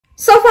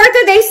So for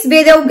today's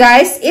video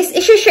guys, is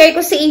i-share ko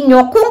sa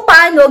inyo kung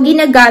paano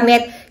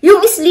ginagamit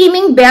yung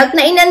slimming belt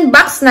na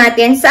in-unbox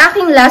natin sa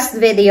aking last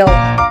video.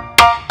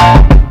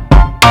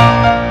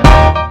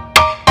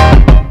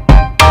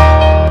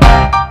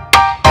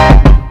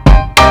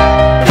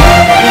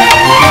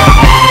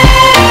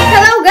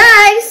 Hello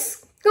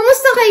guys!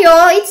 Kumusta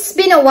kayo? It's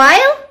been a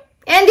while.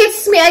 And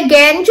it's me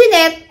again,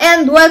 Jeanette,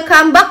 and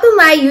welcome back to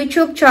my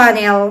YouTube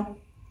channel.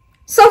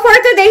 So for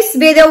today's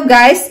video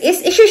guys,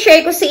 is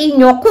i-share ko sa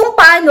inyo kung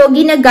paano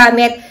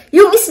ginagamit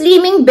yung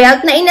slimming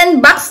belt na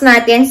in-unbox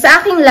natin sa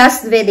aking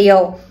last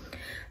video.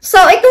 So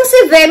itong si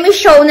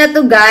VMESHOU na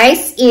to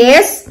guys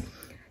is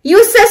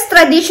uses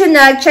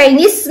traditional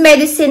Chinese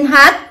medicine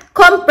hot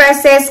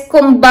compresses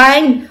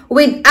combined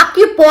with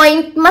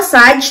acupoint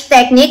massage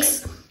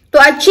techniques to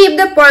achieve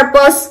the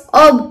purpose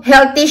of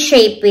healthy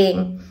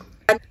shaping.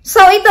 So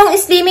itong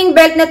slimming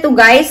belt na to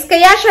guys,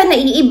 kaya siya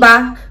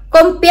naiiba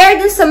compared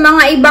dun sa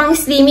mga ibang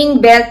slimming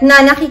belt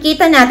na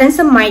nakikita natin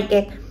sa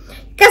market.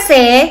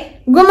 Kasi,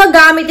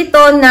 gumagamit ito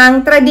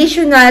ng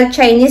traditional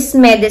Chinese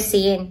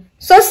medicine.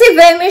 So, si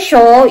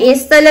VMESHOU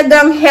is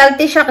talagang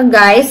healthy siya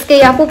guys.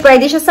 Kaya po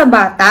pwede siya sa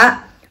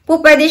bata.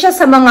 Po pwede siya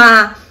sa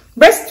mga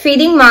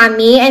breastfeeding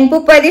mommy. And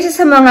po pwede siya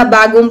sa mga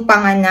bagong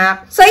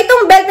panganak. So,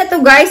 itong belt na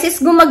to guys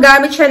is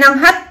gumagamit siya ng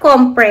hot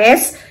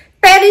compress.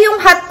 Pero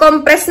yung hot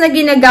compress na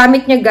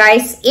ginagamit niya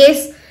guys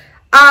is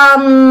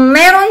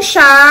meron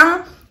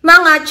siyang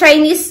mga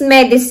Chinese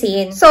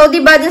medicine. So,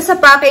 di ba dun sa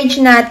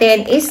package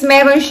natin is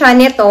meron siya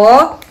nito,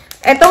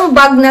 etong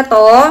bag na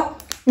to,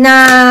 na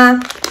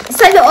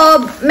sa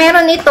loob,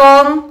 meron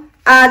itong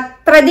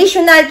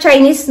traditional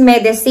Chinese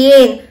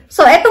medicine.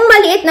 So, etong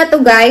maliit na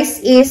to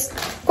guys is,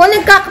 kung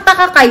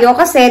nagkakataka kayo,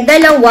 kasi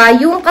dalawa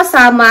yung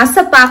kasama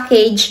sa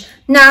package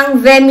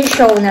ng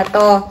VMESHOU na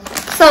to.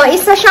 So,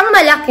 isa siyang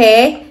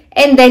malaki,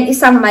 and then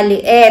isang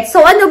maliit.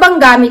 So, ano bang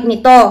gamit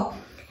nito?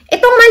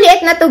 Itong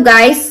maliit na to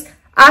guys,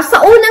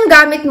 sa unang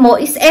gamit mo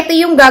is ito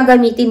yung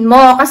gagamitin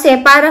mo kasi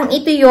parang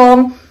ito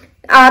yung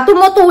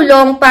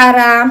tumutulong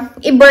para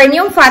i-burn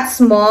yung fats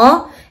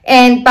mo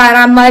and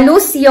para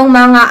ma-lose yung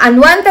mga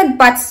unwanted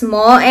fats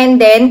mo,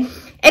 and then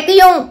ito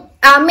yung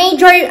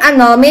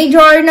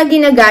major na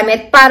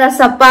ginagamit para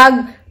sa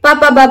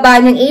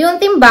pagpapababa ng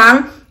iyong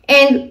timbang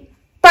and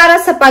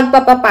para sa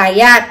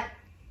pagpapapayat.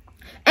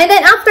 And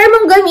then after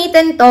mong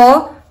gamitin to,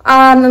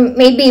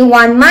 maybe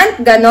 1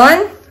 month,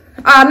 ganon,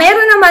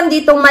 meron naman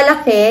ditong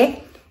malaki.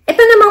 Ito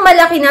namang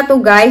malaki na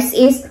to guys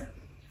is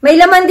may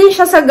laman din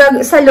siya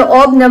sa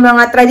loob ng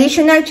mga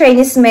traditional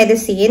Chinese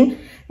medicine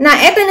na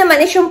ito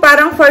naman is yung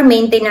parang for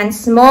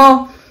maintenance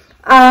mo.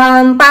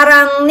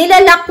 Parang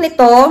nilalak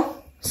nito.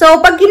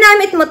 So, pag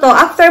ginamit mo to,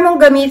 after mong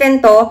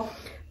gamitin to,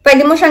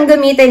 pwede mo siyang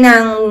gamitin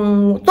ng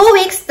 2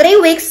 weeks, 3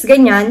 weeks,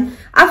 ganyan.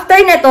 After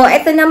na to,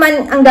 ito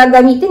naman ang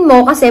gagamitin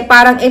mo kasi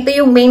parang ito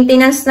yung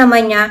maintenance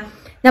naman niya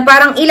na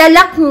parang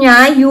ilalak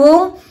niya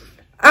yung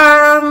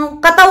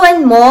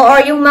katawan mo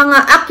or yung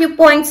mga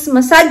acupoints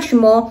massage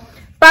mo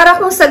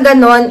para kung sa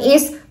ganon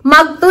is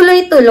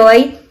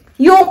magtuloy-tuloy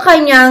yung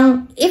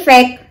kanyang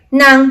effect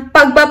ng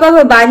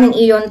pagpapababa ng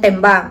iyong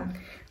timbang.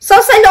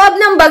 So, sa loob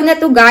ng bag na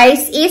to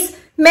guys is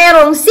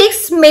merong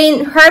 6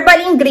 main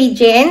herbal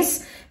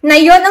ingredients na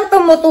yon ang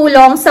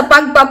tumutulong sa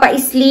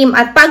pagpapa-slim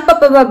at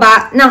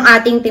pagpapababa ng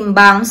ating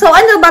timbang. So,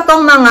 ano ba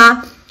tong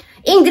mga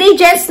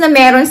ingredients na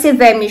meron si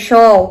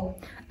VMESHOU?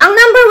 Ang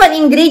number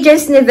 1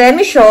 ingredients ni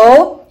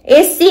VMESHOU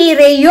is si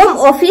Rheum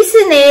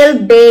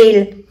officinale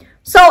bale.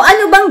 So,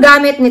 ano bang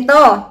gamit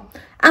nito?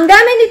 Ang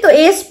gamit nito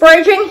is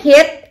purging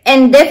heat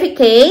and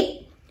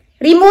defecate,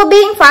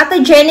 removing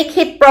pathogenic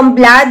heat from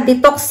blood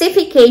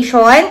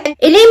detoxification,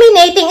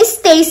 eliminating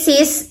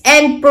stasis,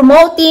 and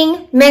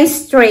promoting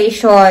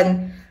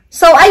menstruation.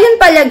 So,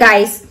 ayun pala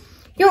guys.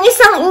 Yung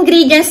isang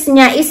ingredients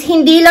niya is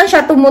hindi lang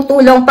siya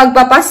tumutulong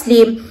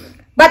pagpapaslim,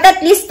 but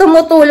at least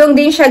tumutulong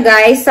din siya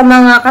guys sa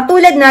mga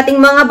katulad nating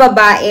mga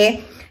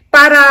babae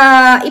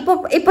para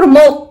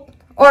i-promote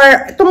or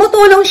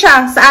tumutulong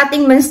siya sa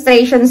ating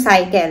menstruation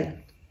cycle.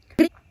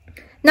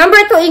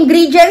 Number 2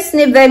 ingredients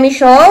ni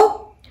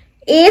VMESHOU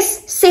is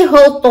si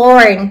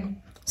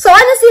hawthorn. So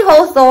ano si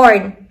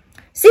hawthorn?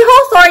 Si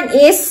hawthorn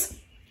is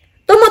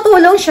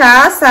tumutulong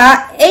siya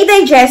sa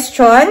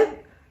digestion,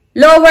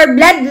 lower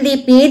blood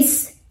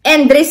lipids,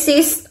 and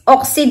resist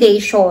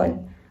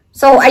oxidation.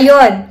 So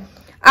ayun.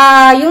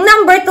 Yung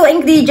number 2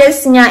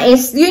 ingredients niya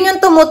is, yun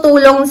yung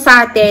tumutulong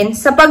sa atin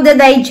sa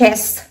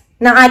pagda-digest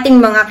ng ating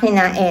mga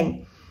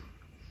kinain.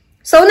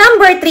 So,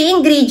 number 3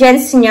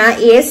 ingredients niya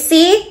is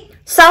si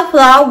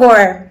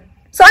safflower.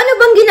 So, ano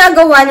bang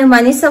ginagawa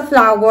naman ni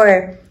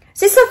safflower?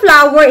 Si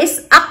safflower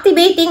is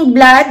activating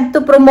blood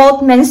to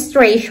promote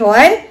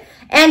menstruation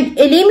and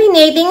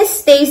eliminating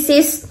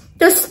stasis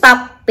to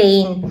stop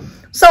pain.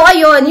 So,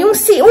 ayun, yung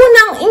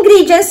unang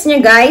ingredients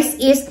niya guys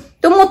is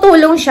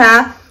tumutulong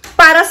siya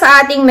para sa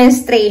ating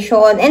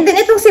menstruation. And then,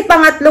 itong si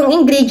pangatlong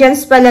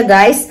ingredients pala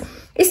guys,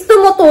 is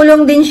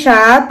tumutulong din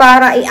siya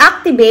para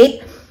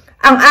i-activate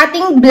ang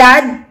ating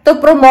blood to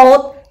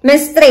promote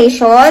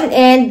menstruation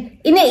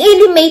and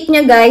ini-eliminate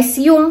niya guys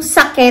yung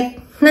sakit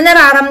na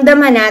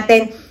nararamdaman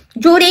natin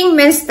during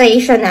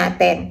menstruation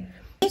natin.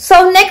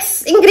 So,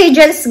 next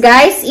ingredients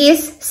guys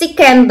is si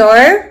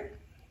Candor.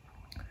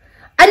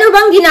 Ano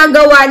bang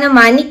ginagawa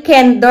naman ni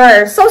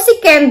Candor? So, si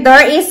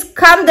Candor is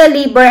calm the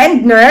liver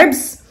and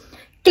nerves,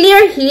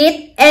 clear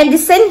heat, and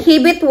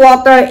disinhibit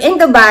water in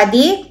the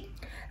body,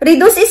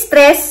 reduce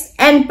stress,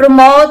 and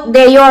promote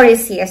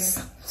diuresis.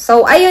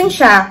 So, ayun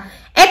siya.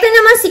 Ito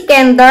naman si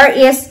Candor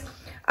is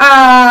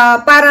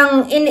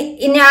parang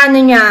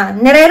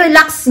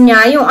nire-relax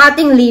niya yung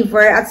ating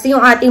liver at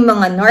yung ating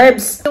mga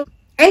nerves.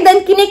 And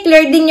then,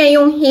 kiniklear din niya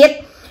yung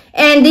heat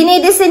and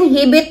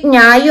dinidisinhibit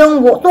niya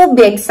yung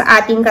tubig sa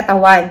ating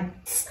katawan.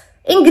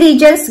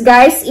 Ingredients,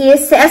 guys,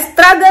 is si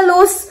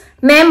Astragalus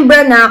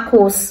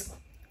membranacus.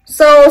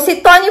 So,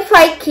 si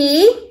tonify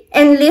key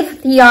and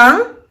lift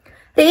young,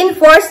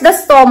 reinforce the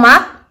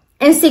stomach,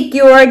 and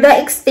secure the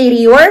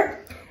exterior,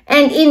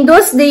 and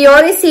induce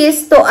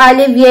diuresis to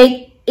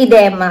alleviate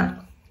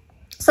edema.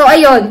 So,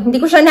 ayun. Hindi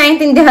ko siya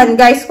naintindihan,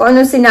 guys, kung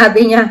anong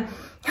sinabi niya.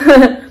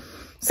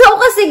 So,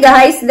 kasi,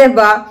 guys,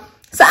 diba,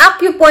 sa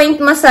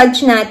acupoint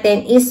massage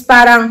natin is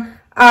parang,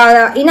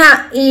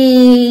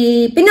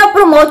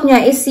 pinapromote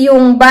niya is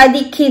yung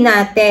body key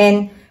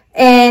natin.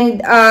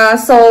 And,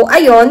 so,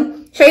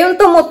 ayun, siya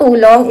yung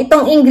tumutulong,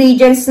 itong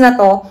ingredients na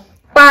to,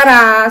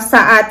 para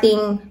sa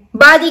ating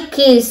body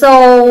key. So,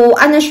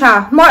 ano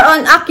siya, more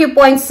on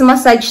acupoints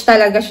massage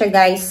talaga siya,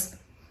 guys.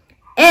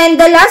 And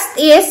the last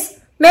is,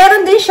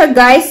 meron din siya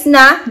guys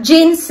na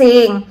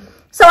ginseng.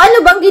 So,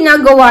 ano bang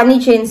ginagawa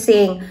ni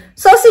ginseng?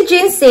 So, si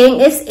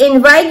ginseng is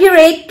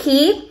invigorate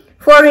key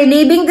for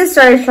relieving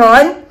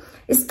desertion,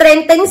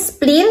 strengthen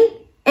spleen,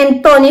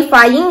 and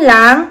tonifying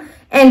lung,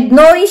 and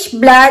nourish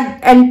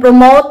blood, and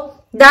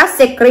promote the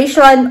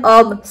secretion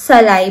of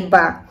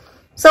saliva.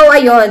 So,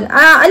 ayun.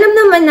 Alam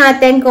naman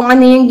natin kung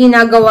ano yung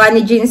ginagawa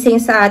ni ginseng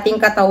sa ating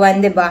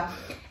katawan, diba?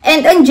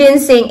 And ang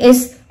ginseng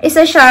is,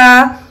 isa siya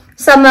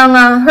sa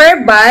mga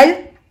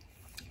herbal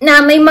na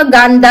may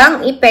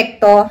magandang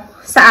epekto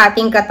sa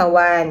ating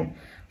katawan.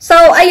 So,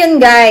 ayun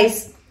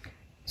guys.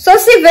 So,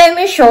 si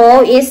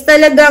VMESHOU is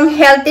talagang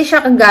healthy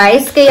siya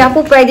guys. Kaya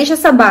po pwede siya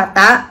sa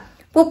bata.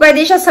 Po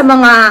pwede siya sa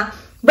mga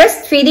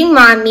breastfeeding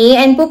mommy.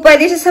 And po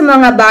pwede siya sa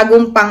mga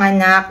bagong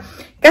panganak.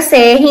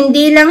 Kasi,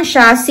 hindi lang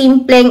siya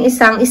simpleng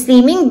isang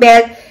slimming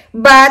belt.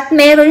 But,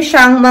 meron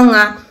siyang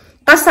mga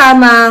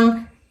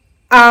kasamang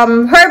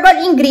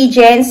herbal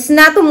ingredients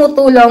na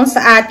tumutulong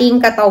sa ating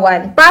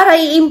katawan para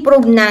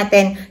i-improve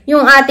natin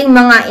yung ating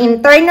mga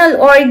internal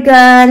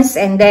organs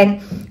and then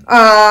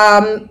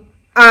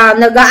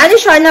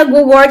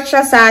nag-work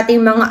siya sa ating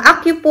mga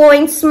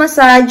acupoints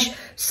massage,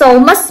 so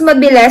mas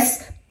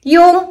mabilis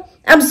yung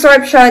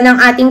absorption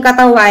ng ating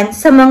katawan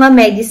sa mga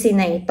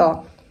medicine na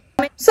ito.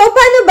 So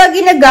paano ba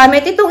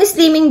ginagamit itong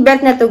slimming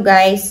belt na to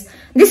guys?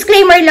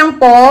 Disclaimer lang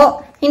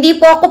po, hindi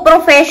po ako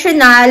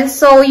professional,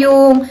 so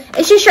yung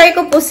i-share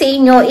ko po sa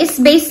inyo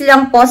is based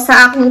lang po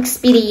sa aking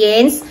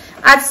experience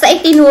at sa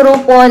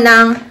itinuro po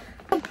na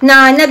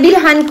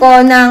nabilhan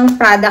ko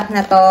ng product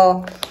na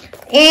to.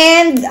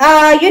 And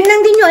yun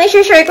lang din yung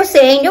i-share ko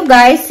sa inyo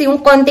guys,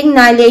 yung konting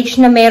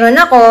knowledge na meron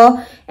ako.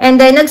 And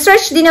then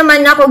nag-search din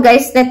naman ako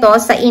guys nito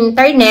sa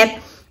internet.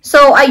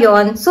 So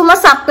ayun,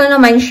 sumasakto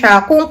naman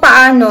siya kung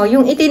paano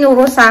yung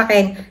itinuro sa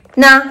akin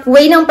na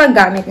way ng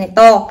paggamit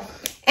nito.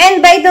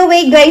 And by the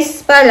way guys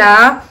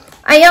pala,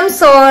 I am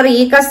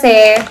sorry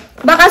kasi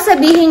baka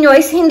sabihin nyo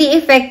is hindi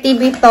effective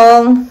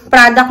itong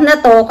product na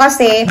to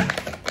kasi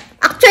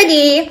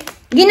actually,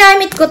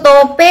 ginamit ko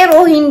to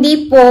pero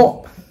hindi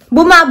po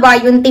bumaba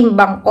yung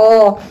timbang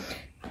ko.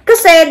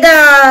 Kasi the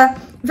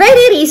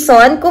very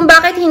reason kung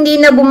bakit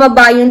hindi na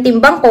bumaba yung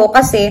timbang ko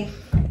kasi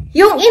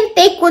yung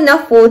intake ko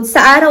na food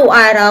sa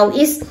araw-araw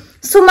is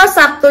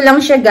sumasakto lang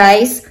siya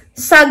guys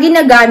sa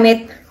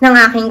ginagamit ng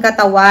aking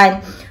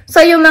katawan. So,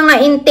 yung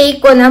mga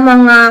intake ko na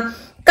mga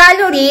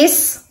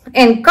calories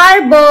and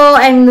carbo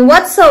and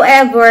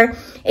whatsoever,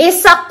 is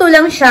sakto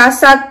lang siya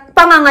sa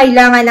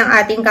pangangailangan ng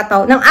ating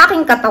katawan, ng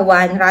aking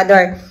katawan,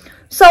 rather.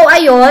 So,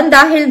 ayun,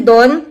 dahil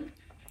doon,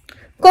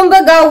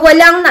 kumbaga,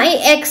 walang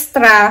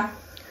nai-extra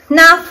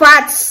na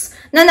fats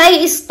na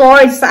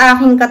nai-stored sa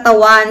aking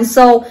katawan.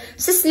 So,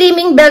 sa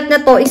slimming belt na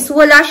to is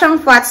wala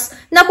siyang fats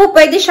na po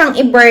pwede siyang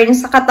i-burn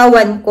sa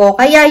katawan ko.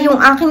 Kaya yung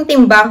aking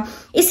timbang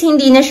is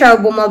hindi na siya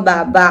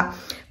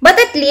bumababa. But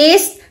at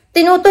least,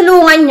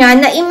 tinutulungan niya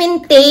na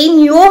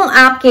i-maintain yung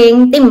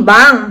aking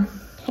timbang.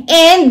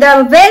 And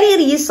the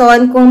very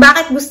reason kung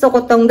bakit gusto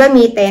ko tong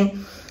gamitin,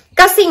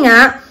 kasi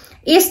nga,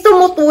 is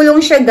tumutulong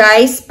siya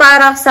guys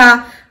para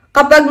sa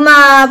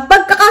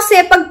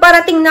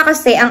pagparating na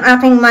kasi ang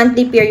aking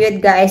monthly period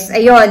guys.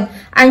 Ayun,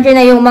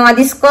 andyan na yung mga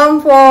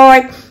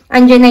discomfort,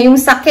 andyan na yung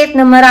sakit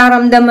na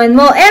mararamdaman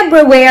mo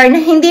everywhere na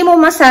hindi mo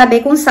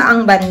masabi kung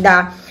saang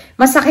banda.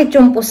 Masakit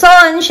yung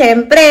puson,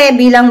 syempre,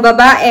 bilang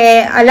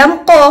babae,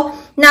 alam ko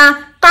na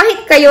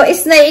kahit kayo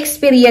is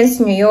na-experience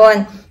nyo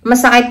yun.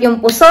 Masakit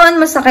yung puson,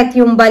 masakit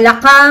yung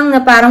balakang,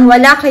 na parang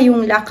wala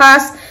kayong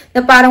lakas,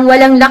 na parang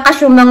walang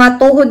lakas yung mga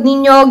tuhod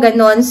ninyo,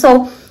 ganon.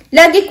 So,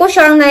 lagi ko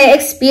siyang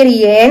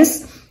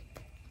na-experience.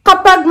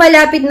 kapag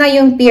malapit na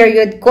yung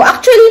period ko.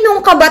 Actually,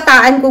 nung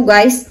kabataan ko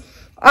guys,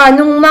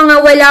 nung mga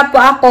wala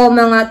pa ako,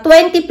 mga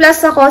 20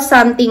 plus ako,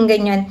 something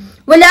ganyan.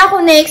 Wala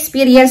akong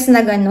na-experience na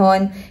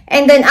ganon.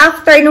 And then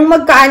after, nung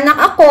magkaanak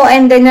ako,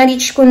 and then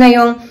na-reach ko na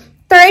yung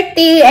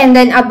 30 and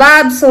then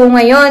above. So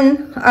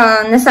ngayon,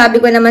 nasabi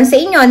ko naman sa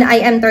inyo na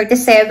I am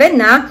 37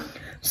 na.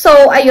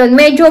 So ayun,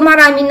 medyo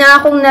marami na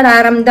akong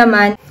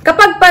nararamdaman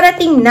kapag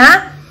parating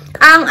na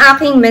ang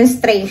aking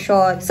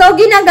menstruation. So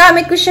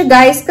ginagamit ko siya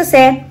guys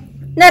kasi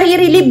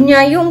nare-relieve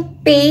niya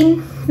yung pain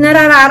na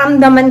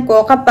nararamdaman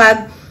ko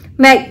kapag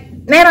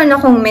meron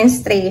akong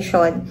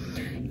menstruation.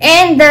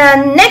 And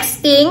the next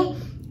thing,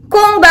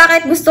 kung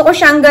bakit gusto ko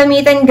siyang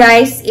gamitin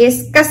guys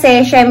is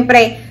kasi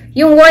syempre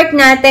yung work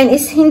natin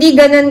is hindi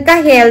ganun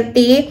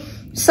ka-healthy.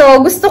 So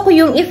gusto ko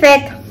yung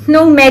effect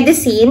ng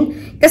medicine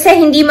kasi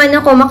hindi man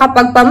ako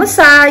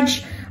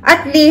makapagpa-massage.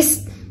 At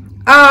least,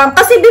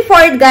 kasi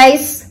before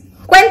guys,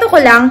 kwento ko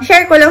lang,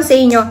 share ko lang sa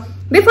inyo.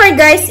 Before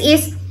guys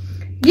is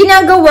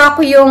ginagawa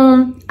ko yung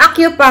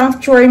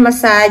acupuncture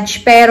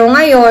massage. Pero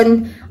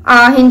ngayon,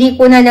 hindi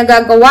ko na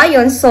nagagawa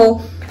yon.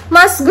 So,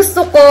 mas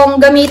gusto kong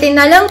gamitin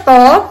na lang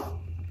to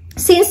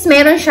since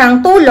meron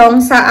siyang tulong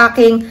sa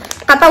aking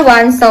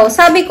katawan. So,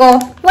 sabi ko,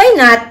 why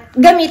not?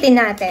 Gamitin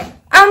natin.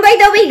 By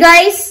the way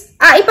guys,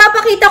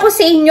 ipapakita ko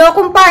sa inyo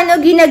kung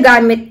paano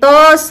ginagamit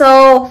to. So,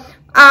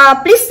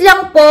 please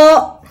lang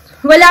po,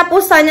 wala po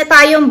sana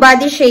tayong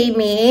body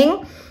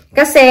shaming.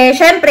 Kasi,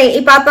 syempre,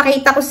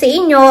 ipapakita ko sa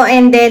inyo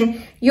and then,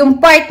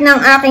 yung part ng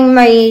aking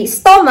may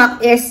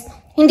stomach is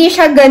hindi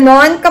siya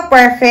ganon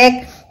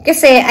ka-perfect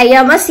kasi I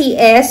am a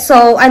CS.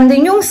 So,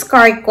 andun yung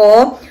scar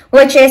ko,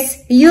 which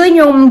is yun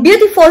yung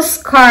beautiful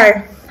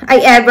scar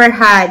I ever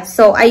had.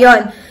 So,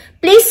 ayun.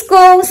 Please,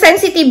 kung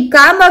sensitive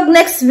ka,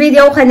 mag-next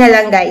video ka na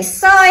lang, guys.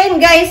 So,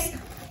 ayun, guys.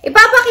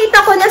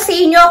 Ipapakita ko na sa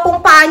inyo kung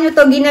paano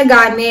to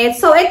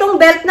ginagamit. So, itong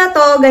belt na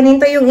to,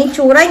 ganito yung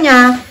itsura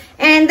niya.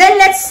 And then,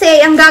 let's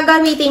say, ang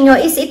gagamitin nyo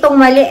is itong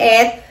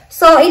maliit.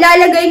 So,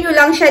 ilalagay nyo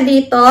lang siya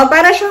dito.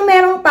 Para siyang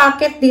merong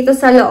pocket dito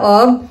sa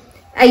loob.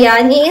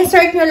 Ayan.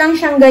 I-insert nyo lang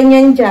siyang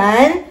ganyan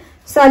dyan.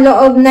 Sa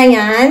loob na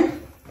yan.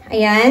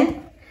 Ayan.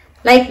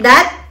 Like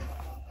that.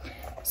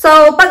 So,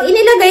 pag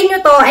inilagay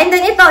nyo to, and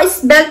then ito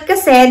is belt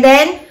kasi,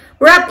 then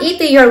wrap it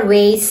to your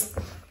waist.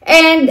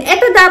 And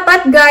ito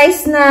dapat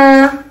guys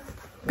na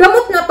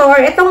gamot na to,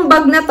 or itong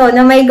bag na to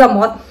na may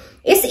gamot,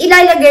 is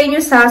ilalagay nyo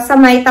sa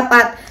may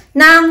tapat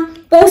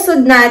ng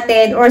pusod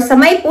natin or sa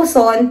may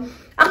puson.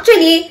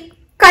 Actually,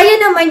 kaya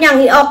naman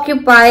niyang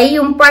i-occupy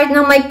yung part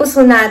ng may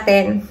puso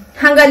natin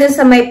hanggang dun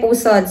sa may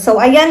pusod.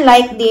 So, ayan,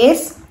 like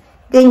this.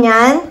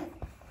 Ganyan.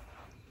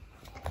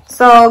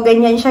 So,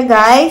 ganyan siya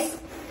guys.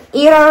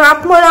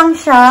 I-wrap mo lang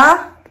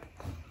siya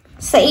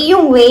sa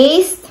iyong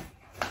waist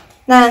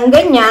ng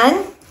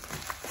ganyan.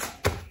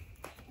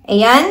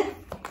 Ayan.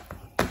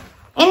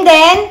 And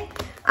then,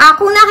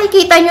 kung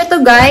nakikita nyo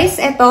to guys,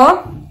 ito,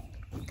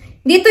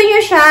 dito nyo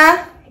siya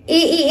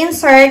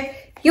i-insert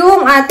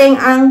yung ating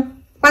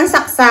ang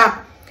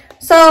pansaksak.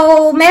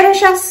 So, meron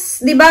siya,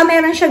 di ba,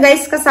 meron siya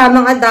guys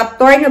kasamang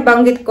adapter,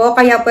 nabanggit ko,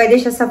 kaya pwede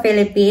siya sa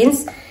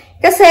Philippines.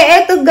 Kasi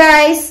ito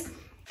guys,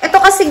 ito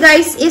kasi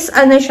guys is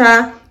ano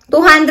siya,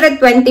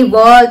 220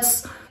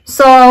 volts.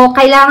 So,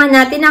 kailangan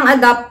natin ng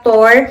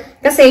adapter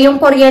kasi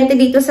yung kuryente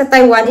dito sa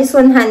Taiwan is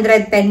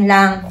 110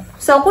 lang.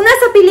 So, kung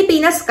nasa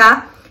Pilipinas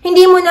ka,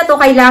 hindi mo na to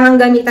kailangan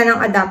gamitan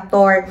ng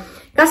adapter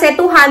kasi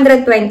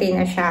 220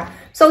 na siya.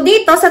 So,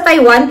 dito sa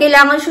Taiwan,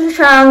 kailangan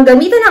siyang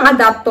gamitan ng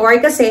adapter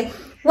kasi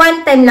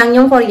 110 lang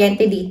yung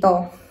kuryente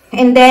dito.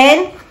 And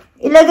then,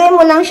 ilagay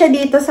mo lang siya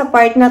dito sa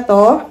part na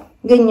to.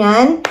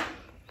 Ganyan.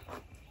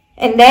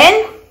 And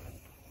then,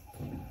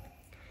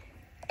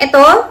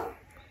 ito,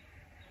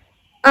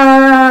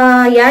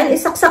 yan,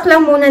 isaksak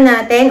lang muna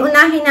natin.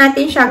 Unahin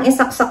natin siyang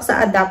isaksak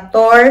sa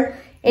adapter.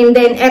 And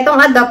then, etong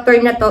adapter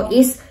na to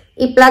is,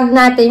 i-plug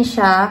natin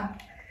siya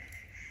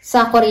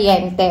sa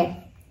kuryente.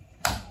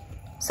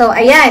 So,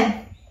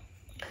 ayan.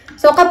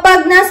 So,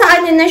 kapag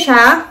nasa ano na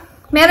siya,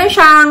 meron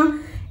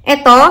siyang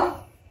ito.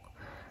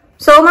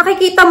 So,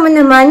 makikita mo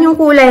naman yung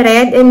kulay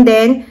red and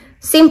then,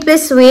 simple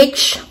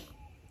switch.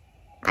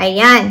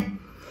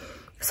 Ayan.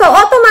 So,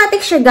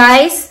 automatic siya,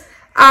 guys.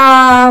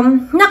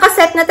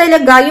 Nakaset na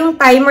talaga yung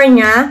timer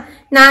niya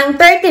ng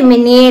 30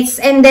 minutes.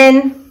 And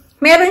then,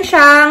 meron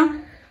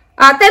siyang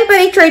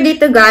temperature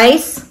dito,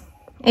 guys.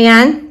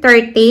 Ayan,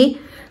 30.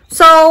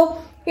 So,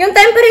 yung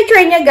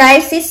temperature niya,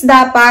 guys, is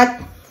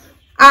dapat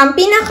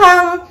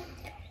pinakang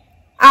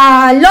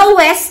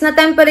lowest na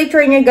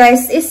temperature niya,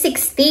 guys, is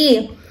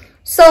 60.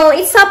 So,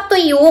 it's up to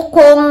you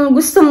kung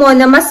gusto mo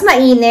na mas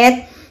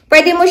mainit,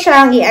 pwede mo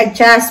siyang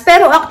i-adjust.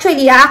 Pero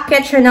actually,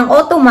 aakyat siya ng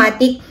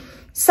automatic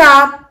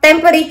sa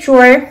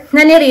temperature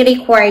na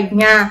nire-required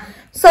niya.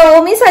 So,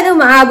 minsan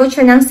umaabot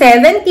siya ng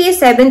 70,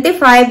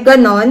 75,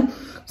 ganon.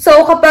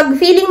 So, kapag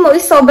feeling mo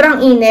is sobrang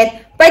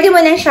init, pwede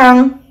mo na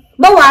siyang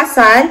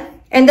bawasan.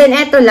 And then,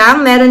 eto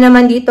lang, meron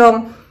naman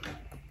ditong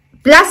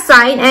plus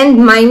sign and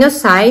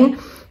minus sign.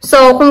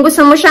 So, kung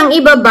gusto mo siyang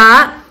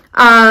ibaba,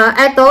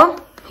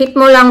 eto, hit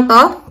mo lang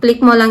to,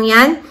 click mo lang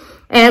yan.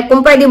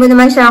 Kung pwede mo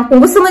naman siyang, kung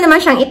gusto mo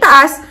naman siyang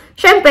itaas,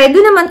 syempre,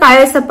 doon naman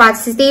tayo sa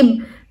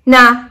positive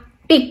na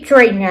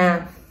picture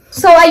niya.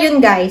 So,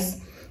 ayun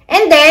guys.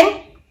 And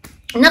then,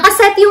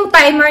 nakaset yung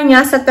timer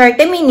niya sa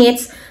 30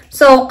 minutes.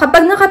 So,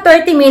 kapag naka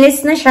 30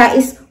 minutes na siya,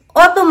 is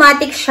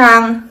automatic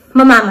siyang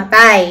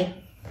mamamatay.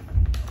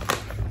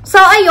 So,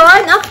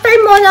 ayun, after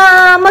mo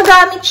na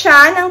magamit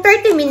siya ng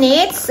 30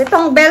 minutes,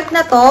 itong belt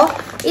na to,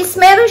 is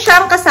meron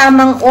siyang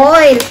kasamang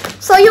oil.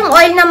 So, yung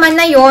oil naman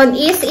na yon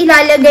is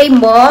ilalagay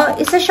mo,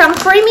 isa siyang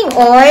firming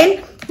oil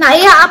na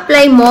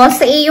i-apply mo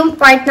sa iyong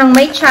part ng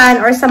may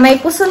tiyan or sa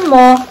may puson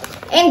mo.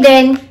 And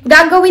then,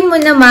 gagawin mo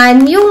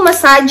naman yung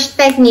massage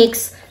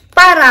techniques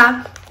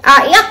para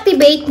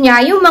i-activate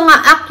niya yung mga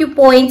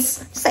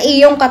acupoints sa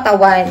iyong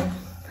katawan.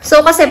 So,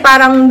 kasi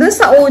parang dun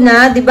sa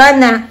una, di ba,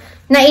 na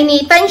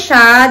nainitan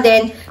siya,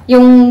 then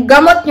yung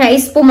gamot niya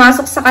is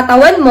pumasok sa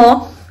katawan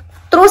mo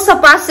through sa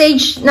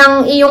passage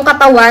ng iyong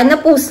katawan na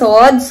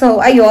pusod.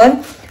 So, ayun.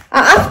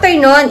 After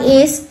nun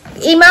is,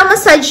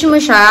 i-massage mo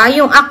siya,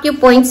 yung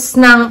acupoints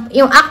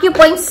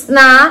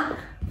na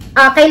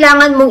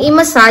kailangan mong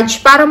i-massage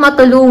para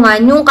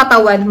matulungan yung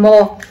katawan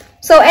mo.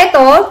 So,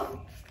 eto,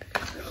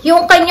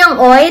 yung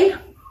kanyang oil,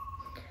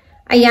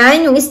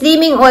 ayan, yung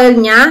slimming oil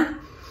niya.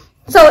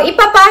 So,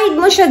 ipapahid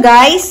mo siya,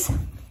 guys,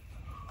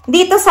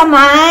 dito sa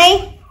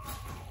may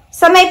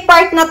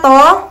part na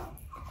to.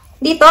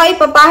 Dito,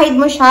 ipapahid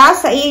mo siya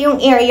sa iyong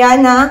area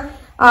na,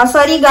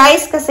 sorry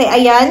guys, kasi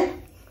ayan,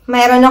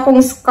 mayroon akong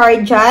scar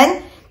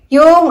dyan.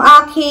 Yung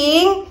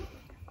aking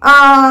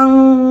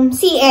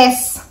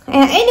CS.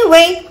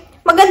 Anyway,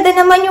 maganda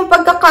naman yung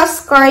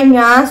pagkaka-scar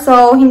niya.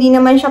 So, hindi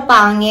naman siya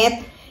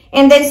pangit.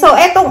 And then, so,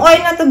 etong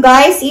oil na to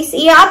guys, is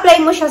i-apply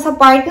mo siya sa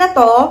part na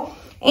to.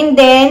 And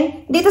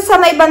then, dito sa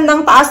may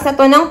bandang taas na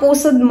to ng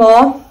pusod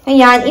mo,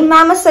 ayan,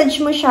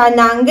 imamassage mo siya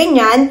ng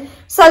ganyan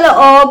sa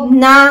loob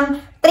ng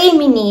 3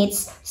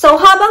 minutes. So,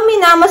 habang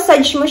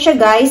minamassage mo siya,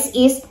 guys,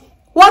 is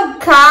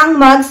huwag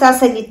kang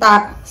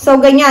magsasalita. So,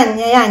 ganyan,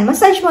 ayan,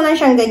 massage mo lang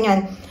siyang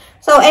ganyan.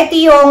 So, ito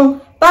yung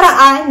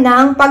paraan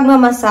ng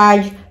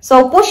pagmamassage.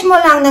 So, push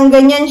mo lang ng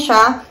ganyan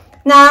siya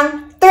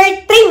ng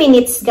 3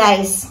 minutes,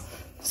 guys.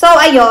 So,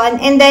 ayun,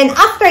 and then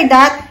after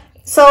that,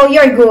 so,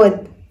 you're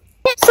good.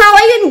 So,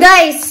 ayun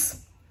guys,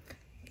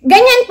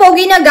 ganyan po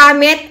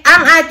ginagamit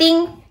ang ating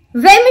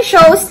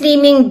VMESHOU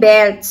Slimming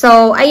Belt.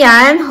 So,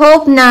 ayan,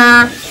 hope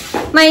na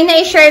may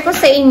na-share ko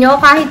sa inyo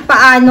kahit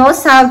paano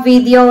sa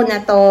video na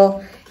to.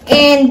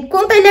 And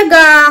kung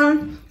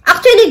talagang,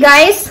 actually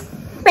guys,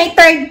 may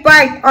third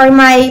part or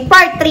may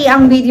part 3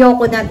 ang video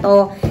ko na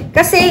to.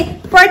 Kasi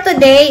for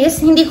today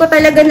is hindi ko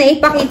talaga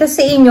naipakita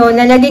sa inyo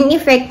na naging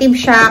effective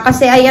siya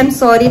kasi I am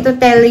sorry to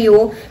tell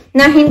you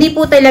na hindi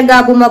po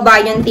talaga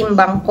bumaba yung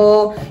timbang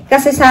ko.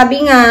 Kasi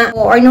sabi nga,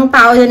 or nung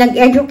tao na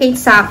nag-educate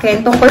sa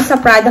akin tungkol sa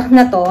product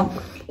na to,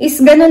 is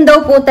ganun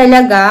daw po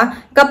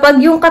talaga kapag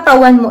yung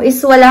katawan mo is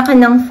wala ka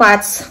ng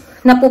fats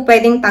na po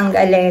pwedeng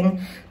tanggalin.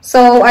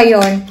 So,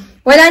 ayun.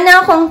 Wala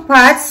na akong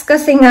fats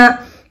kasi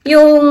nga,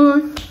 yung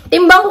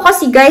timbang ko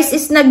kasi guys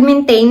is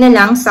nag-maintain na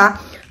lang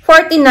sa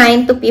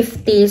 49 to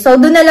 50. So,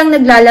 doon na lang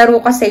naglalaro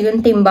kasi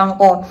yung timbang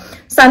ko.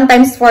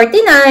 Sometimes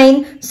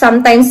 49,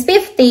 sometimes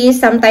 50,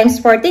 sometimes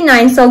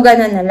 49. So,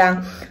 gano'n na lang.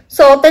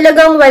 So,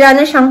 talagang wala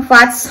na siyang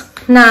fats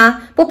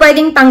na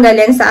pwedeng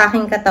tanggalin sa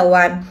aking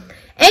katawan.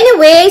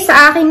 Anyway,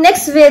 sa aking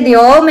next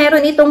video,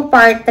 meron itong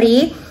part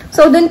 3.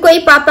 So, dun ko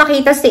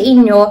ipapakita sa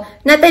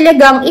inyo na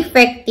talagang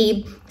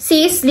effective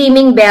si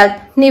slimming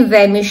belt ni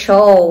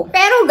VMESHOU.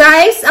 Pero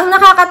guys, ang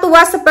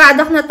nakakatuwa sa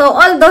product na to,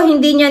 although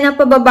hindi niya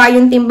napababa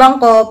yung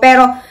timbang ko,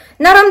 pero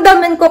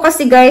naramdaman ko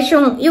kasi guys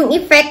yung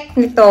effect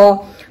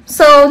nito.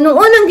 So, nung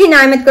unang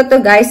ginamit ko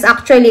to guys,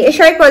 actually,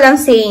 i-share ko lang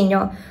sa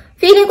inyo.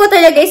 Feeling ko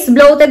talaga is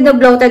bloated na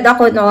bloated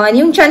ako noon.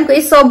 Yung tiyan ko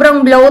is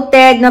sobrang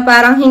bloated na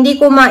parang hindi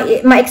ko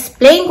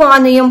ma-explain kung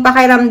ano yung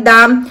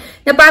pakiramdam.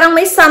 Na parang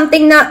may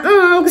something na,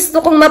 gusto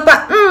kong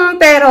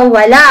pero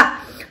wala.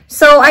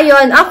 So,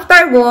 ayun,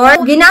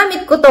 afterward,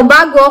 ginamit ko to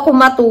bago ako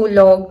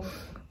matulog.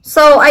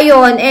 So,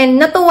 ayun,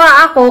 and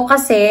natuwa ako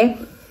kasi,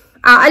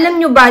 alam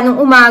nyo ba, nung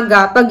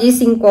umaga,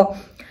 pagising ko,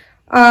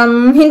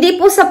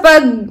 hindi po sa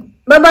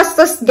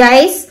pagbabastos,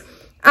 guys,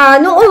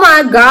 nung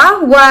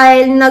umaga,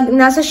 while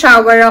nasa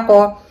shower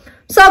ako,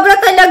 sobra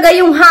talaga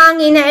yung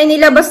hangin na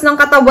inilabas ng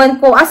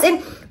katawan ko. As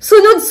in,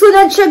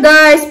 sunod-sunod siya,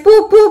 guys.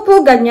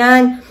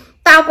 Ganyan.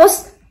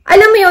 Tapos,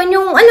 alam mo yun,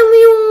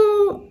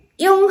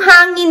 yung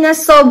hangin na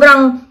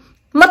sobrang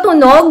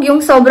matunog, yung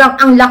sobrang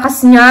ang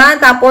lakas niya.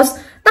 Tapos,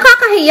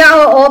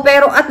 nakakahiya, oo,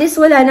 pero at least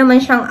wala naman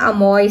siyang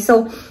amoy.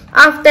 So,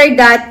 after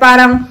that,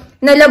 parang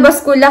nalabas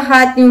ko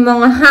lahat yung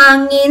mga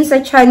hangin sa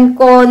tiyan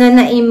ko na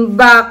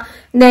naimbak.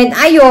 Then,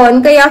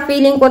 ayun, kaya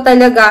feeling ko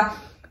talaga,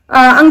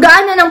 ang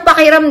gaan na ng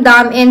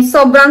pakiramdam and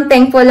sobrang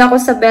thankful ako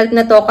sa belt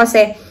na to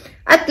kasi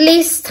at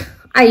least,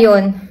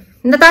 ayun,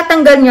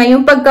 natatanggal niya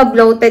yung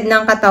pagka-bloated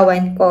ng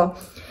katawan ko.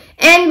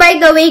 And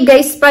by the way,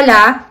 guys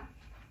pala,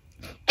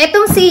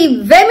 etong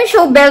si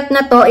VMESHOU belt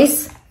na to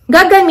is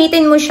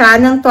gagamitin mo siya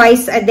ng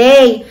twice a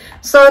day.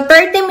 So,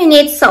 30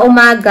 minutes sa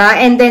umaga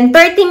and then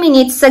 30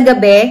 minutes sa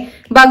gabi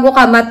bago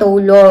ka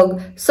matulog.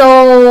 So,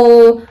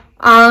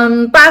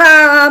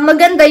 para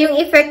maganda yung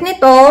effect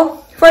nito,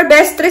 for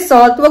best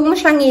result, huwag mo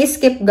siyang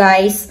i-skip,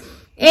 guys.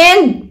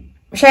 And,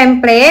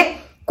 syempre,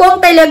 kung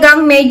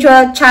talagang medyo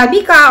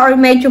chubby ka or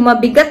medyo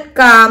mabigat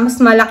ka, mas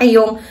malaki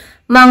yung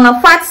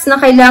mga fats na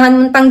kailangan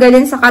mong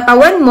tanggalin sa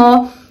katawan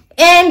mo,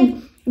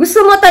 and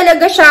gusto mo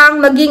talaga siyang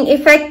maging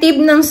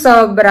effective ng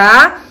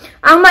sobra,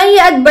 ang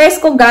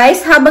mai-advise ko,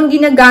 guys, habang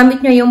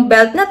ginagamit nyo yung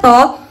belt na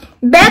to,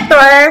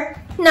 better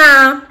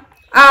na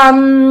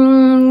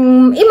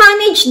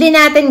i-manage din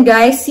natin,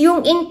 guys,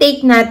 yung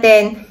intake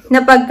natin na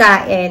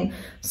pagkain.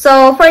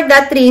 So, for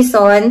that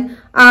reason,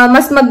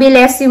 mas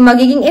mabilis yung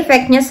magiging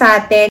effect niya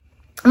sa atin.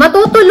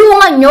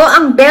 Matutulungan nyo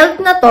ang belt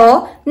na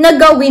to na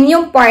gawin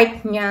yung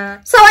part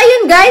niya. So,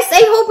 ayun, guys,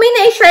 I hope may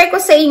na-share ko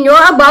sa inyo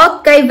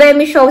about kay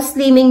VMESHOU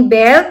Slimming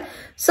Belt.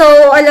 So,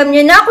 alam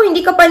nyo na, kung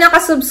hindi ka pa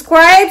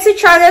nakasubscribe sa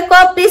channel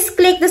ko, please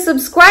click the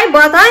subscribe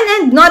button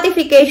and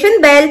notification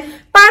bell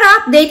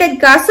para updated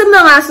ka sa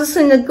mga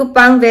susunod ko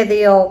pang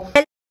video.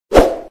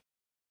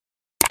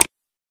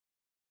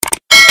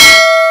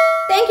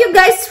 Thank you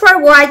guys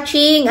for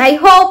watching. I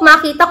hope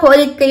makita ko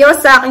ulit kayo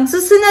sa aking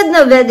susunod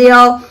na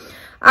video.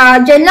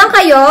 Diyan lang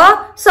kayo.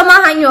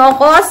 Samahan nyo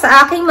ako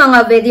sa aking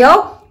mga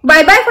video.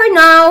 Bye-bye for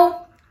now.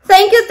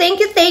 Thank you, thank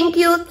you, thank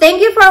you. Thank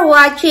you for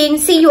watching.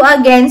 See you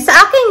again sa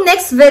aking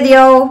next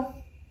video.